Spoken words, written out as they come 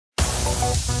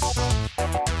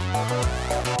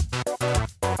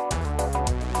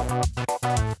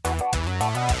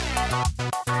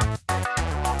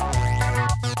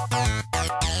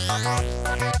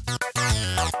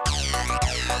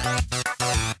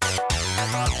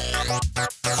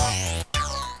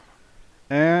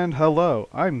And hello,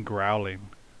 I'm growling.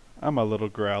 I'm a little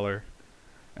growler.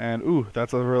 And ooh,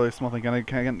 that's a really small thing. Can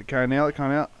I nail it? Can I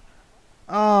nail it?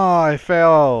 Oh, I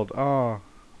failed. Oh,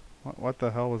 what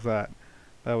the hell was that?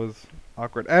 That was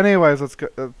awkward. Anyways, let's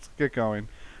get going.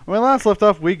 When we last left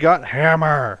off, we got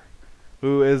Hammer,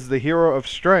 who is the hero of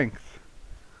strength.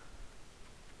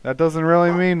 That doesn't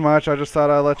really mean much. I just thought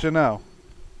I'd let you know.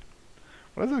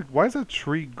 What is it? Why is that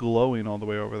tree glowing all the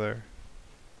way over there?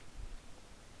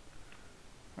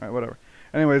 Alright, whatever.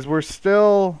 Anyways, we're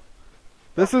still...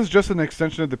 This is just an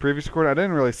extension of the previous record. I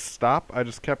didn't really stop. I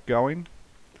just kept going.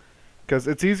 Because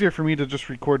it's easier for me to just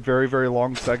record very, very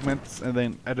long segments and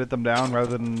then edit them down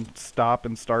rather than stop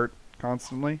and start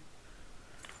constantly.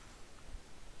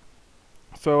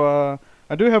 So,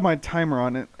 I do have my timer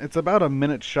on it. It's about a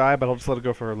minute shy, but I'll just let it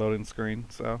go for a loading screen,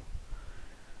 so...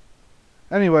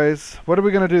 Anyways, what are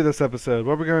we going to do this episode?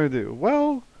 What are we going to do?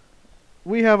 Well...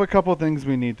 We have a couple things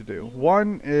we need to do.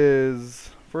 One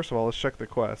is, first of all, let's check the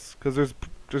quests, because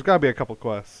there's got to be a couple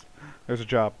quests. There's a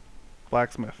job,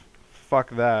 blacksmith.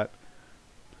 Fuck that.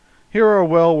 Hero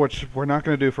will, which we're not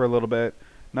going to do for a little bit.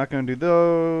 Not going to do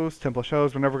those. Temple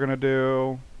shows we're never going to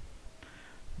do.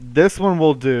 This one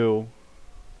we'll do,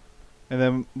 and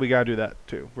then we got to do that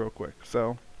too, real quick.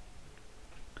 So,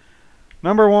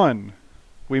 number one,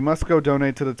 we must go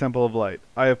donate to the Temple of Light.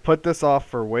 I have put this off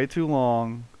for way too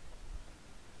long.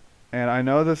 And I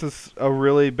know this is a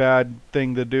really bad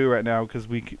thing to do right now because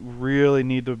we really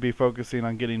need to be focusing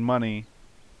on getting money.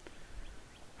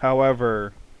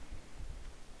 However,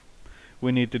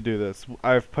 we need to do this.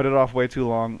 I've put it off way too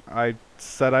long. I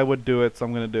said I would do it, so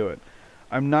I'm going to do it.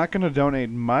 I'm not going to donate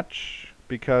much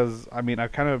because, I mean,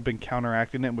 I've kind of been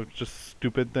counteracting it with just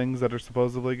stupid things that are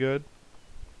supposedly good.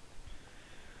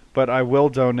 But I will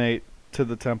donate to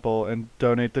the temple and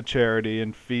donate to charity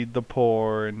and feed the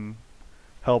poor and...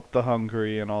 help the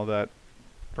hungry and all that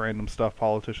random stuff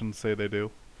politicians say they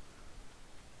do.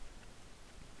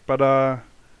 But, I'm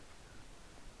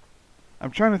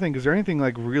trying to think, is there anything,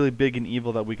 like, really big and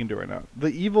evil that we can do right now? The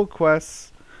evil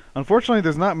quests, unfortunately,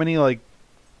 there's not many, like,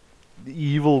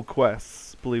 evil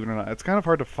quests, believe it or not. It's kind of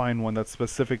hard to find one that's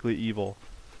specifically evil.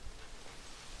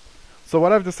 So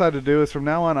what I've decided to do is, from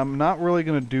now on, I'm not really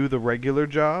going to do the regular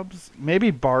jobs.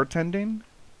 Maybe bartending.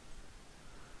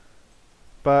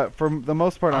 But for the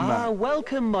most part, I'm not.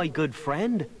 Welcome, my good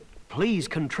friend. Please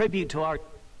contribute to our...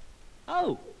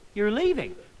 Oh, you're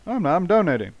leaving. Oh, no, I'm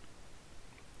donating.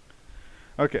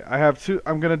 Okay, I have two.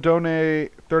 I'm going to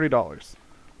donate $30.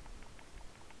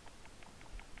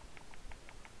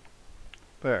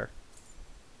 There.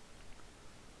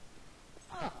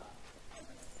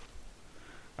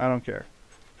 I don't care.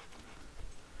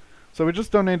 So we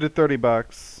just donated 30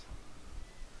 bucks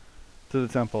to the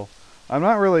temple. I'm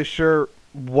not really sure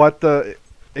what the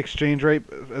exchange rate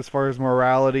as far as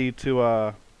morality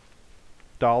to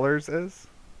dollars is.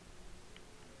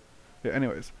 Yeah,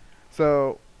 anyways,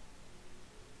 so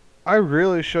I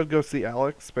really should go see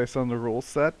Alex based on the rules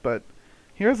set, but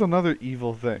here's another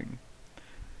evil thing.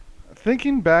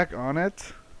 Thinking back on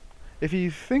it, if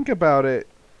you think about it,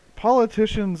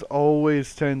 politicians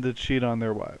always tend to cheat on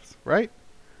their wives, right?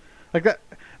 Like that.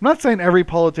 I'm not saying every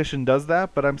politician does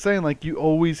that, but I'm saying like you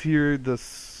always hear the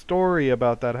story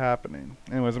about that happening.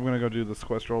 Anyways, I'm gonna go do this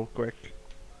quest real quick.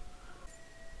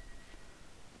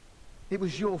 It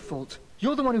was your fault.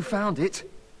 You're the one who found it.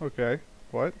 Okay.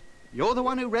 What? You're the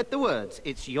one who read the words.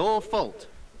 It's your fault.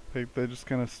 They just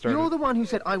kind of started. You're the one who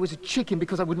said I was a chicken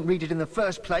because I wouldn't read it in the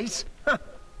first place.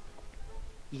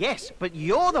 Yes, but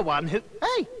you're the one who...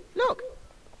 Hey, look.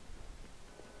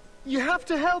 You have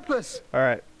to help us. All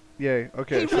right. Yay.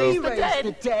 Okay. He So raised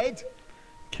the dead.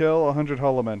 kill 100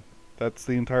 hollow men. That's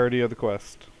the entirety of the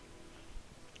quest.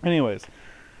 Anyways,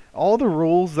 all the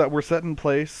rules that were set in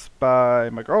place by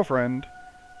my girlfriend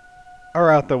are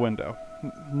out the window.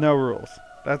 No rules.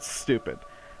 That's stupid.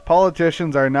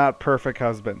 Politicians are not perfect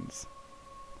husbands.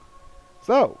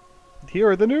 So, here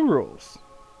are the new rules.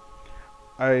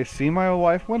 I see my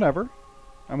wife whenever.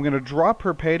 I'm going to drop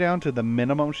her pay down to the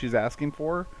minimum she's asking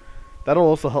for. That'll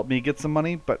also help me get some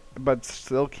money, but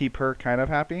still keep her kind of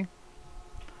happy.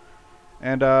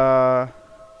 And, I'm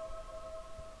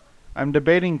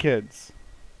debating kids.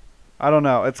 I don't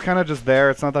know. It's kind of just there.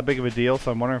 It's not that big of a deal,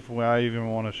 so I'm wondering if I even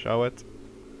want to show it.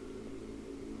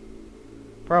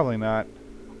 Probably not.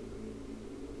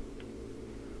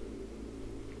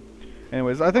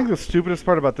 Anyways, I think the stupidest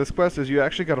part about this quest is you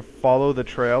actually got to follow the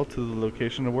trail to the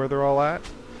location of where they're all at,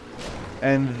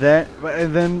 and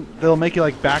then they'll make you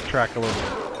like backtrack a little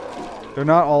bit. They're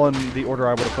not all in the order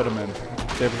I would have put them in.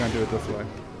 If they were gonna do it this way.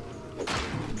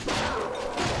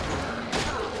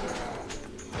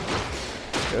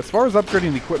 As far as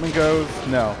upgrading the equipment goes,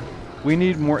 no. We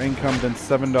need more income than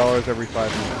 $7 every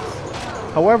 5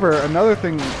 minutes. However, another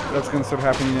thing that's going to start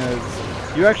happening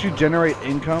is you actually generate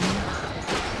income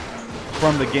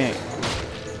from the game.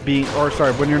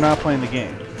 When you're not playing the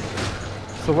game.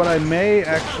 So what I may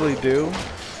actually do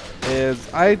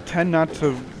is I tend not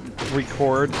to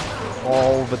record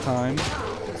all the time.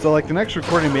 So like the next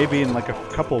recording may be in like a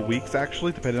couple of weeks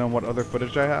actually, depending on what other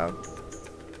footage I have.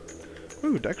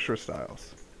 Ooh, Dexter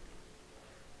styles.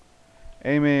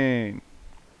 Aiming.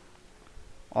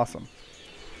 Awesome.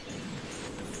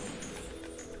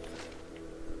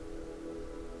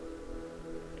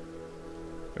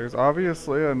 There's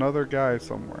obviously another guy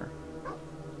somewhere.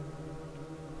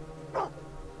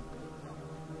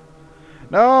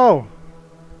 No!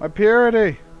 My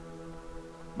purity!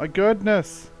 My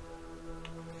goodness!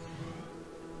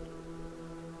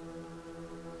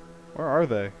 Where are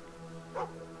they?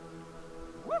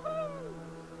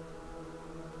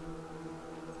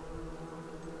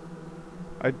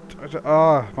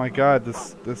 Oh my god,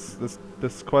 this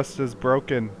quest is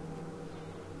broken.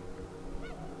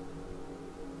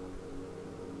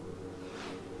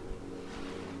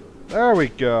 There we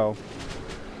go.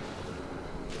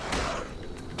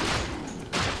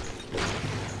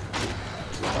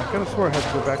 I could have swore I had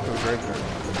to go back to the graveyard.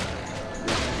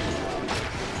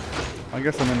 I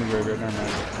guess I'm in the graveyard, never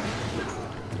mind.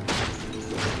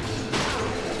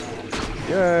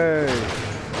 Yay!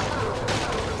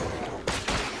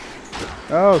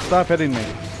 Oh, stop hitting me.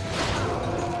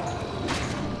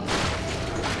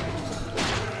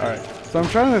 Alright, so I'm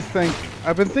trying to think.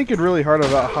 I've been thinking really hard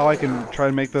about how I can try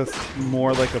to make this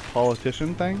more like a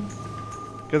politician thing.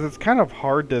 Because it's kind of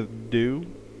hard to do.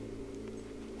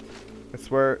 I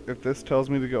swear, if this tells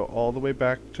me to go all the way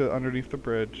back to underneath the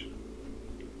bridge.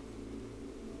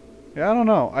 Yeah, I don't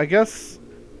know. I guess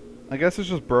it's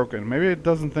just broken. Maybe it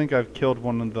doesn't think I've killed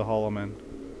one of the Hollow Men.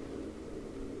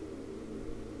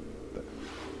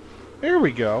 Here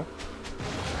we go.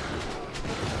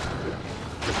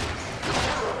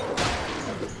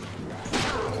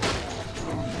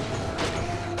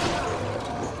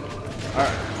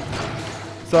 Alright.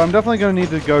 So I'm definitely going to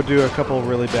need to go do a couple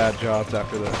really bad jobs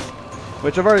after this.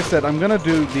 Which I've already said, I'm going to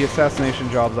do the assassination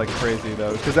jobs like crazy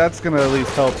though, because that's going to at least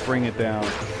help bring it down.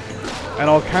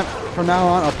 And from now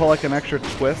on, I'll put like an extra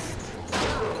twist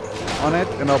on it,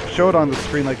 and I'll show it on the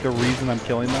screen like the reason I'm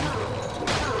killing them.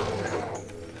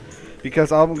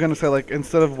 Because I'm gonna say, like,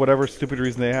 instead of whatever stupid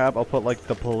reason they have, I'll put, like,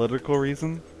 the political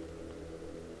reason.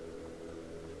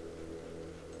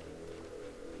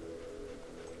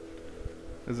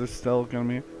 Is this still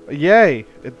gonna be... Yay!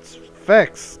 It's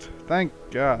fixed! Thank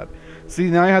God. See,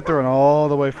 now you have to run all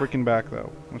the way freaking back,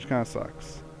 though. Which kind of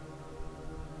sucks.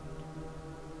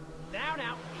 Now,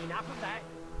 enough of that.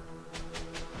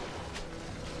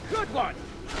 Good one!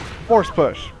 Force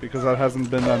push, because that hasn't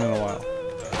been done in a while.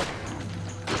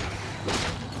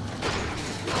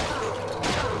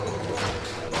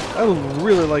 I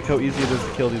really like how easy it is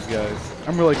to kill these guys.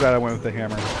 I'm really glad I went with the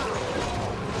hammer.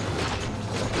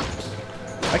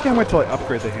 I can't wait till I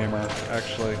upgrade the hammer,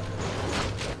 actually.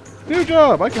 New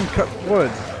job! I can cut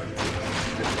wood.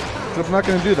 Except I'm not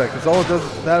going to do that, because all it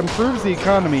does... That improves the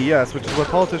economy, yes, which is what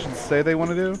politicians say they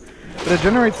want to do. But it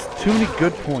generates too many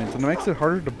good points, and it makes it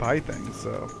harder to buy things,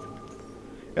 so...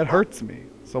 It hurts me.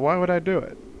 So why would I do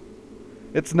it?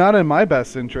 It's not in my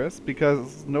best interest,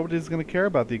 because nobody's going to care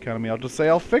about the economy. I'll just say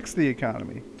I'll fix the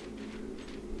economy.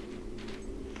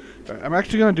 Right, I'm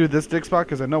actually going to do this dig spot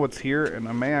because I know what's here, and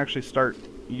I may actually start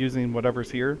using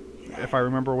whatever's here, if I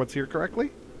remember what's here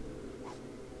correctly.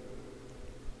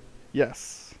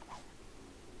 Yes.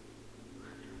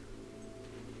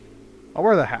 I'll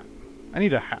wear the hat. I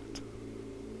need a hat.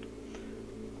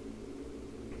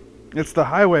 It's the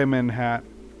highwayman hat.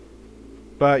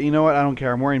 But you know what? I don't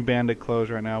care. I'm wearing bandit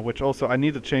clothes right now, which also I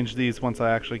need to change these once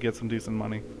I actually get some decent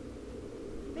money.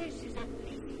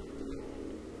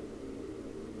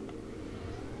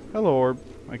 Hello, Orb.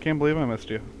 I can't believe I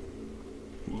missed you.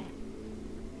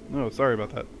 No, sorry about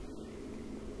that.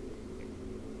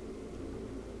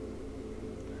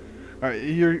 Alright,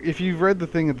 if you've read the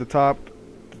thing at the top,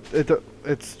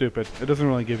 it's stupid. It doesn't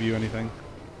really give you anything.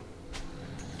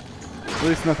 At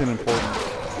least nothing important.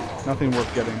 Nothing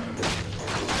worth getting.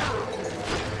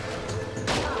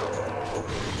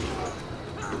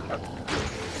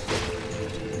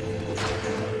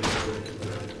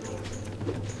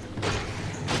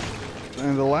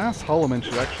 And the last Holloman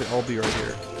should actually all be right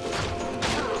here.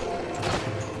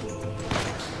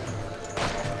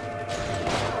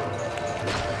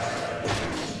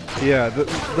 Yeah,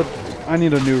 I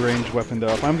need a new ranged weapon though.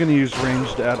 If I'm going to use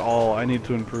ranged at all, I need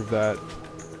to improve that.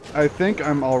 I think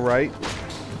I'm alright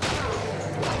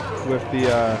with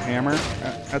the hammer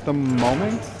at the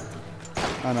moment.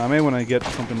 I don't know, I may want to get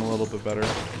something a little bit better.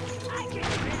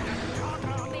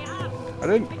 I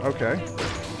didn't, okay.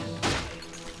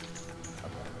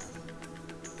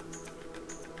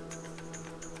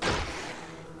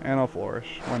 And I'll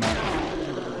flourish, why not?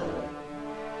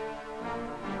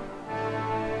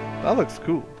 That looks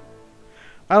cool.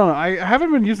 I don't know, I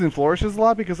haven't been using flourishes a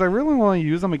lot because I really want to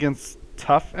use them against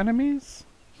tough enemies.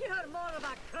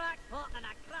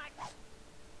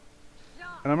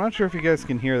 And I'm not sure if you guys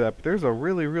can hear that, but there's a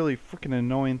really, really freaking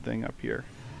annoying thing up here.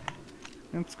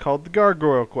 And it's called the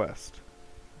Gargoyle Quest.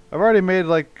 I've already made,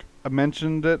 like, I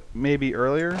mentioned it maybe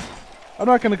earlier. I'm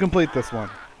not going to complete this one.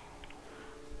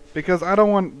 Because I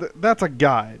don't want... that's a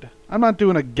guide. I'm not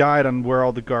doing a guide on where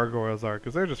all the gargoyles are,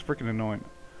 because they're just freaking annoying.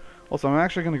 Also, I'm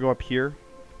actually going to go up here,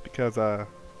 because, I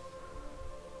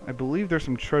believe there's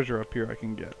some treasure up here I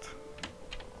can get.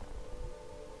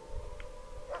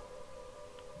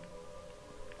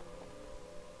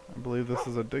 I believe this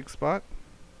is a dig spot.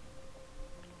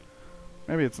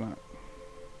 Maybe it's not.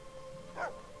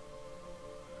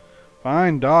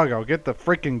 Fine, dog, I'll get the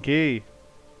freaking key.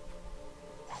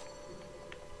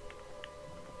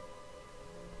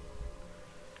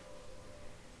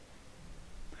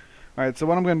 Alright, so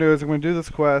what I'm going to do is I'm going to do this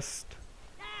quest.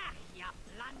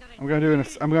 I'm going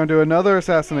to do another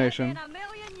assassination.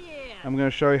 I'm going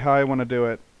to show you how I want to do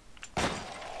it.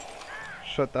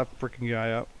 Shut that freaking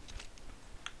guy up.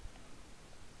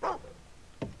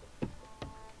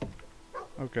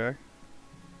 Okay.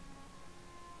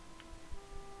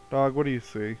 Dog, what do you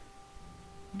see?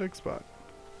 Dig spot.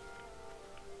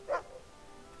 I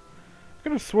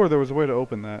could have swore there was a way to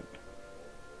open that.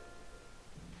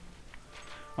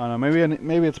 I don't know,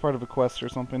 maybe it's part of a quest or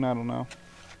something, I don't know.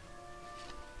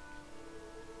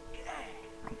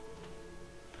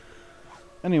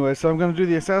 Anyway, so I'm going to do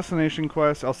the assassination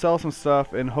quest, I'll sell some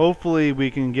stuff, and hopefully we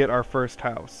can get our first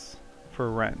house for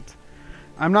rent.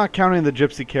 I'm not counting the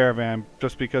gypsy caravan,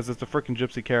 just because it's a freaking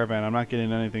gypsy caravan, I'm not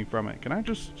getting anything from it. Can I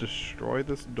just destroy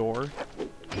this door?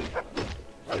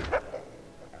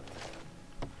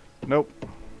 Nope.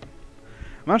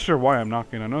 I'm not sure why I'm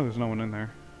knocking, I know there's no one in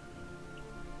there.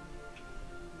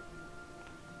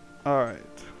 Alright.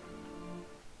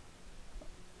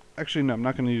 Actually, no, I'm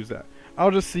not going to use that. I'll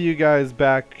just see you guys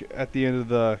back at the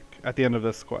end of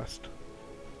this quest.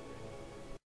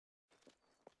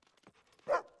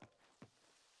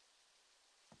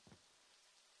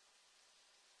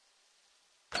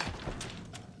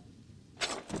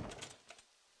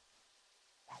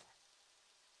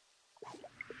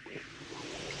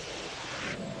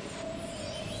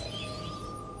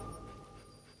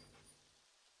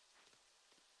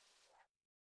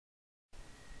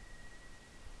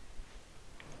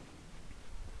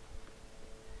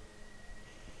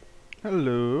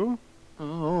 Hello.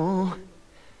 Oh.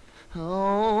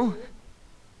 Oh.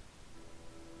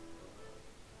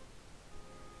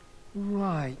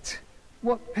 Right.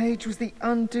 What page was the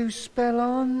undo spell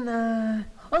on?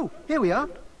 Oh, here we are.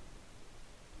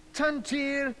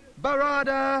 Tantir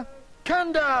Barada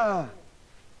Kanda.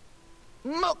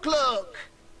 Mukluk!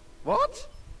 What?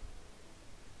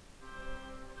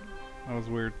 That was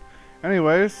weird.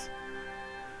 Anyways,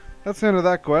 that's the end of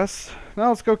that quest. Now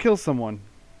let's go kill someone.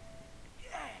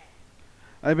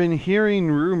 I've been hearing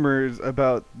rumors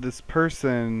about this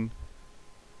person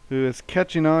who is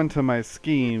catching on to my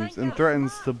schemes and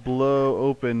threatens to blow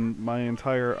open my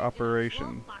entire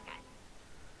operation.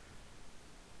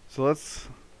 So let's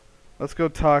go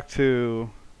talk to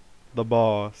the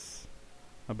boss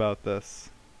about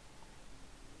this.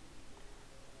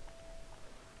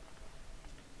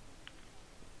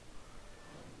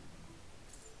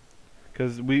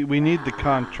 Because we need the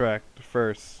contract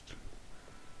first.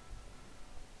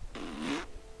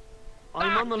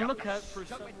 I'm on the lookout for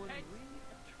someone.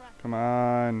 Come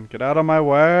on, get out of my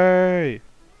way!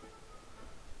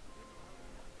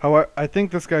 I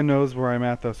think this guy knows where I'm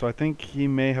at though, so I think he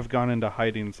may have gone into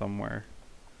hiding somewhere.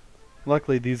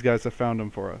 Luckily, these guys have found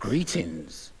him for us.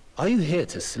 Greetings. Are you here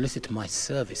to solicit my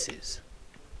services?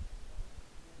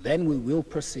 Then we will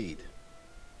proceed.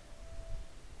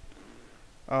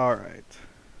 Alright.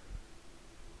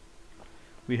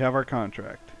 We have our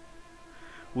contract.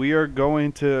 We are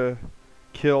going to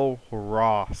kill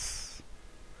Ross.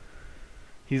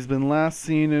 He's been last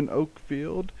seen in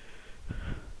Oakfield.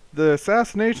 The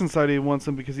assassination society wants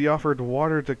him because he offered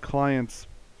water to clients'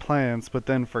 plants, but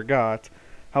then forgot.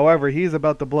 However, he's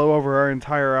about to blow over our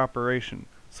entire operation,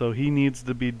 so he needs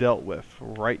to be dealt with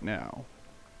right now.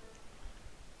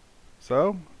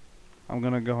 So, I'm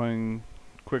gonna go and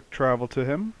quick travel to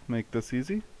him, make this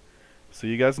easy. See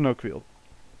you guys in Oakfield.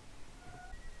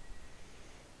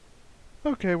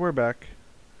 Okay, we're back.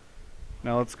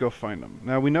 Now let's go find him.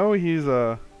 Now we know he's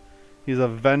a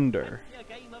vendor.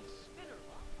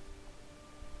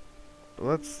 But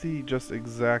let's see just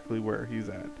exactly where he's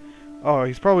at. Oh,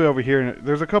 he's probably over here.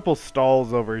 There's a couple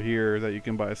stalls over here that you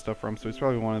can buy stuff from, so he's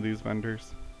probably one of these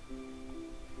vendors.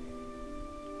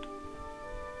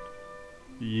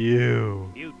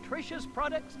 You. Nutritious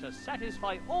products to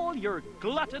satisfy all your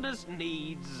gluttonous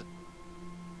needs.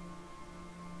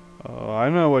 Oh, I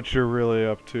know what you're really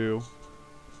up to.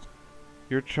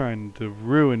 You're trying to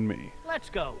ruin me. Let's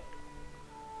go.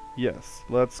 Yes,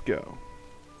 let's go.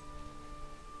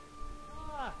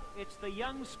 Ah, it's the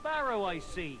young sparrow I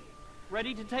see.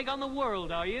 Ready to take on the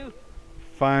world, are you?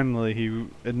 Finally, he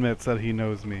admits that he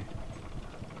knows me.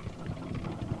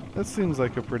 That seems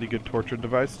like a pretty good torture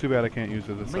device. Too bad I can't use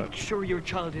it as Make such. sure your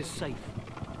child is safe.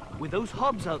 With those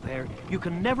hobs out there, you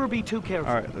can never be too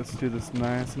careful. Alright, let's do this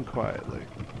nice and quietly.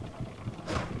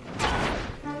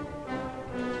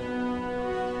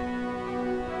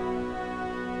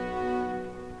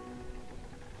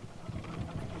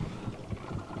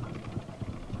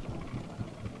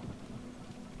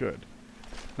 Good.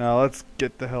 Now let's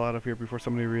get the hell out of here before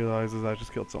somebody realizes I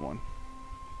just killed someone.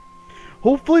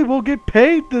 Hopefully we'll get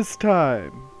paid this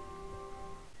time!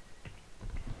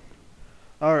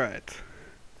 Alright.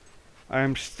 I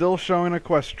am still showing a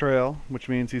quest trail, which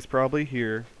means he's probably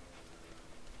here.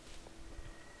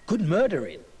 Good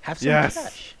murdering. Have some Yes.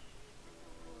 cash.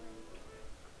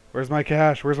 Where's my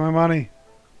cash? Where's my money?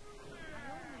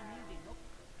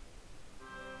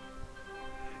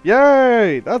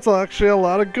 Yay! That's actually a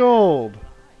lot of gold!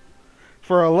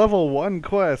 For a level 1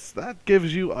 quest, that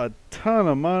gives you a ton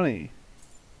of money.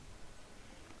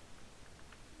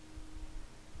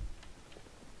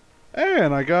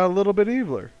 And I got a little bit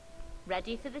eviler.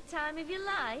 Ready for the time of your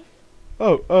life?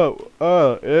 Ew.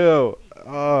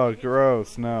 Oh,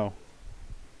 gross. No.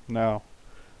 No.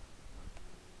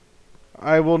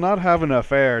 I will not have an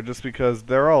affair just because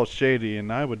they're all shady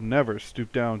and I would never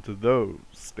stoop down to those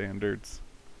standards.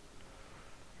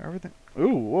 Everything.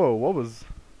 Ooh, whoa, what was...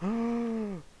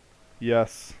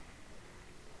 Yes.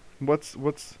 What's...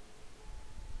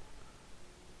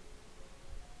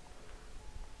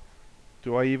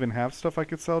 Do I even have stuff I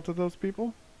could sell to those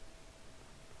people?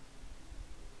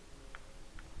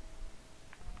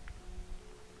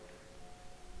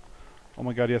 Oh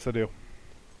my god, yes I do.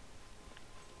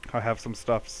 I have some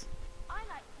stuffs.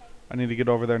 I need to get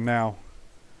over there now.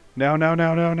 Now.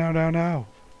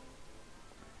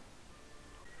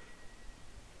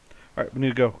 Alright, we need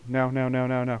to go. Now.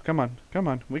 Come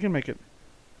on. We can make it.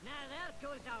 Now there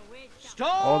goes our wage.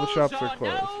 All the shops are Stalls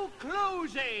closed. now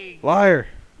closing. Liar!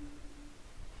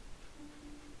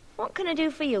 What can I do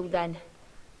for you then?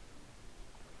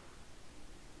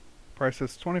 Price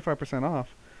is 25%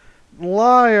 off.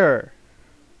 Liar!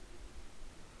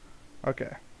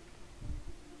 Okay.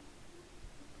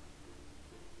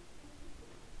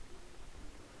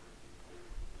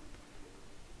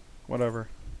 Whatever.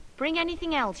 Bring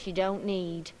anything else you don't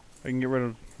need. I can get rid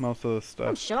of most of this stuff.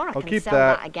 I'm sure I I'll can keep sell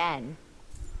that. that again.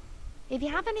 If you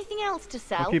have anything else to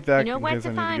sell, I'll keep that you know in where case I to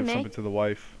need to find give me. something to the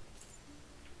wife.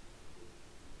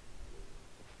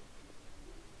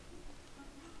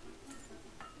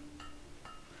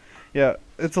 Yeah,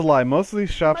 it's a lie. Most of these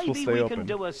shops will Maybe stay we open. can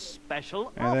do a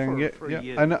special And then offer get, for yeah,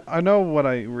 you. I know what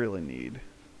I really need.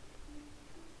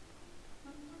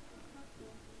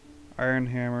 Iron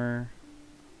hammer.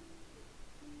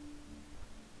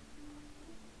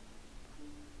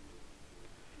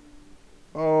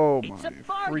 Oh It's my a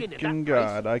bargain at that freaking price.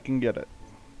 god, I can get it.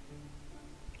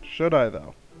 Should I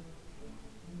though?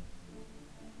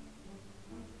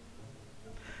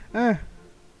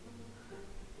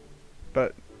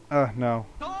 But, no.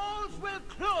 Stalls will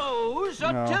close No.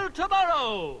 until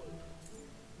tomorrow.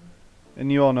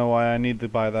 And you all know why I need to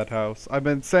buy that house. I've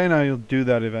been saying I'll do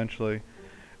that eventually.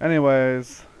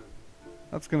 Anyways,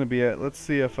 that's gonna be it. Let's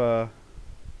see if, open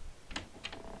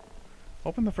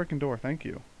the freaking door, thank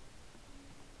you.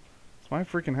 It's my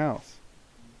freaking house.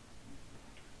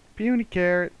 Puny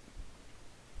carrot.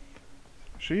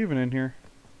 Is she even in here?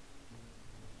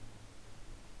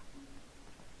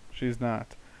 She's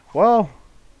not. Well,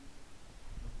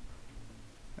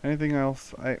 anything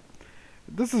else?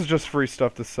 This is just free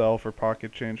stuff to sell for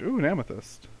pocket change. Ooh, an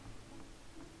amethyst.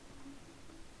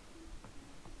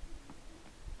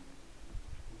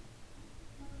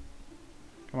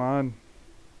 Come on.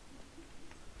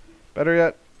 Better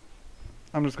yet,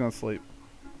 I'm just gonna sleep.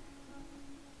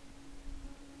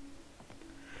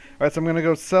 Alright, so I'm gonna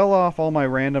go sell off all my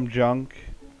random junk.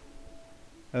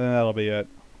 And then that'll be it.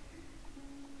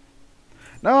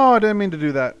 No, I didn't mean to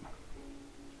do that.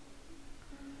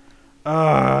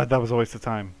 That was a waste of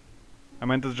time. I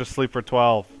meant to just sleep for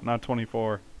 12, not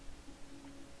 24.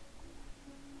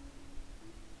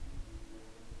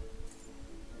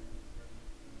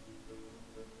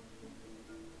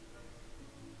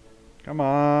 Come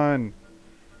on.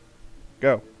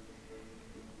 Go.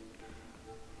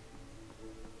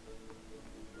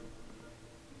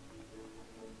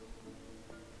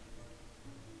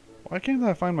 Why can't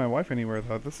I find my wife anywhere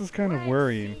though? This is kind of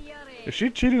worrying. Is she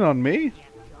cheating on me?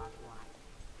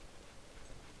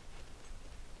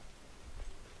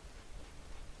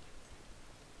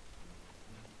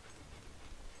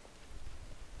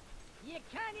 You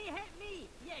can't hit me!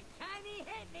 You can't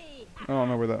hit me! I don't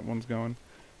know where that one's going.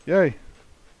 Yay!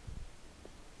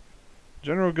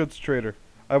 General goods trader.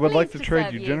 I would like to Pleased to trade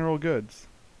serve you you. general goods.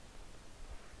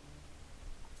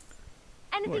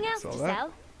 Anything Like else sell to that.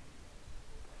 sell?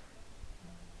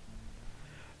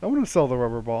 I want to sell the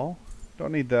rubber ball.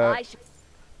 Don't need that. I sh-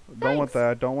 Don't want Thanks.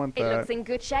 that. Don't want It that. looks in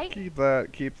good shape. Keep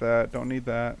that. Keep that. Don't need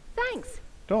that. Thanks.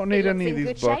 Don't need looks any of in these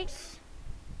good shape. books.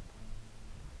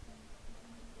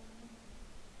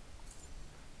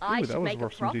 I Ooh, that should was make a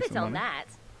worth some profit decent on money. that.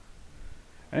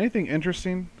 Anything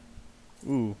interesting?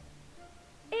 Ooh.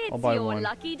 It's I'll buy your one.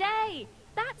 lucky day.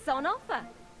 That's on offer.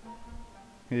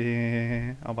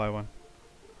 I'll buy one.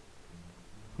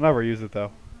 I'll never use it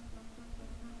though.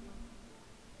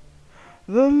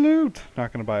 The loot!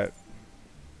 Not gonna buy it.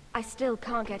 I still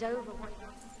can't get over what...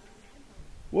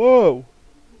 Whoa!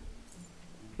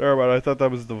 Sorry about it. I thought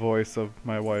that was the voice of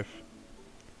my wife.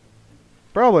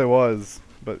 Probably was,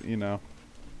 but you know.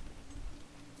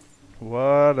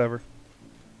 Whatever.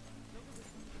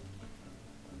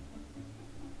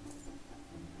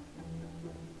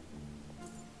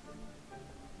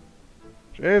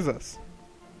 Jesus.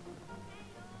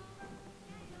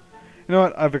 You know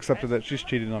what? I've accepted it. She's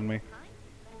cheating on me.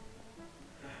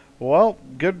 Well,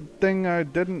 good thing I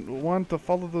didn't want to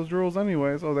follow those rules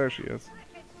anyways. Oh, there she is.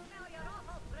 I can smell your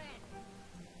awful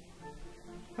breath.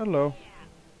 Hello.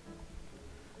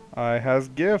 I has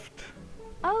gift.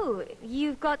 Oh,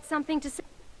 you've got something to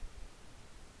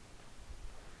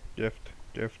Gift.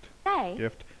 Gift. say?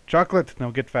 Gift. Chocolate. Now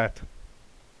get fat.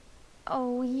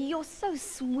 Oh, you're so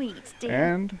sweet, dear.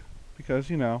 And because,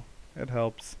 you know, it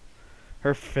helps.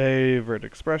 Her favorite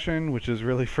expression, which is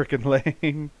really freaking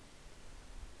lame.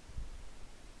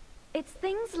 It's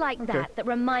things like Okay. that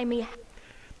remind me...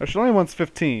 Now, she only wants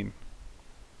 15.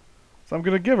 So I'm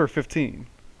going to give her 15.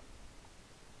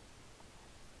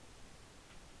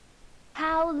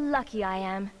 How lucky I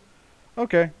am.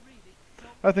 Okay.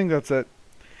 I think that's it.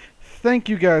 Thank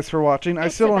you guys for watching. I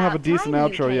It's still don't have a about decent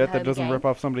time you outro came yet that home doesn't again. rip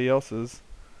off somebody else's.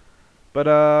 But,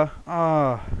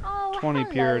 Oh, 20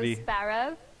 hello, purity.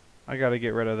 Sparrow. I gotta get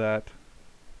rid of that.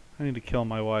 I need to kill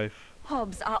my wife.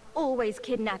 Hobbs are always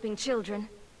kidnapping children.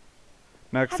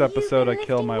 Next Have you episode, I been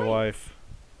kill lifting my weights? wife.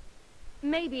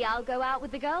 Maybe I'll go out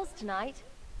with the girls tonight.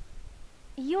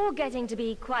 You're getting to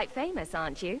be quite famous,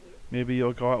 aren't you? Maybe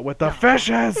you'll go out with the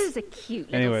fishes! Who's a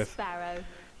cute little Anyways. sparrow?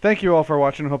 Thank you all for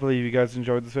watching. Hopefully you guys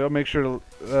enjoyed this video. Make sure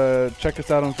to check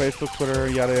us out on Facebook, Twitter,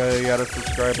 yada yada yada.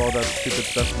 Subscribe, all that stupid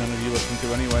stuff none of you listen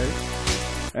to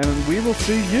anyways. And we will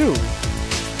see you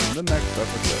in the next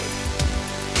episode.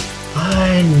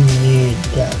 I need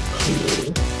that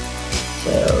clue.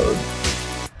 So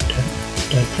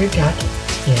don't freak out.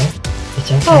 Yeah,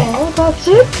 it's okay. Oh, that's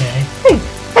it? Okay.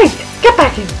 Hey, hey, get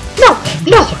back here. No,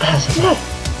 Just a passerby.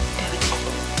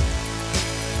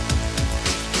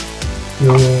 You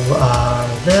are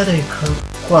very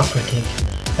cooperative.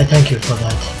 I thank you for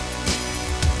that.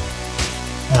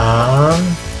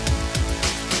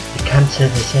 You can't say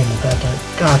the same about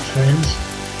our guard friends.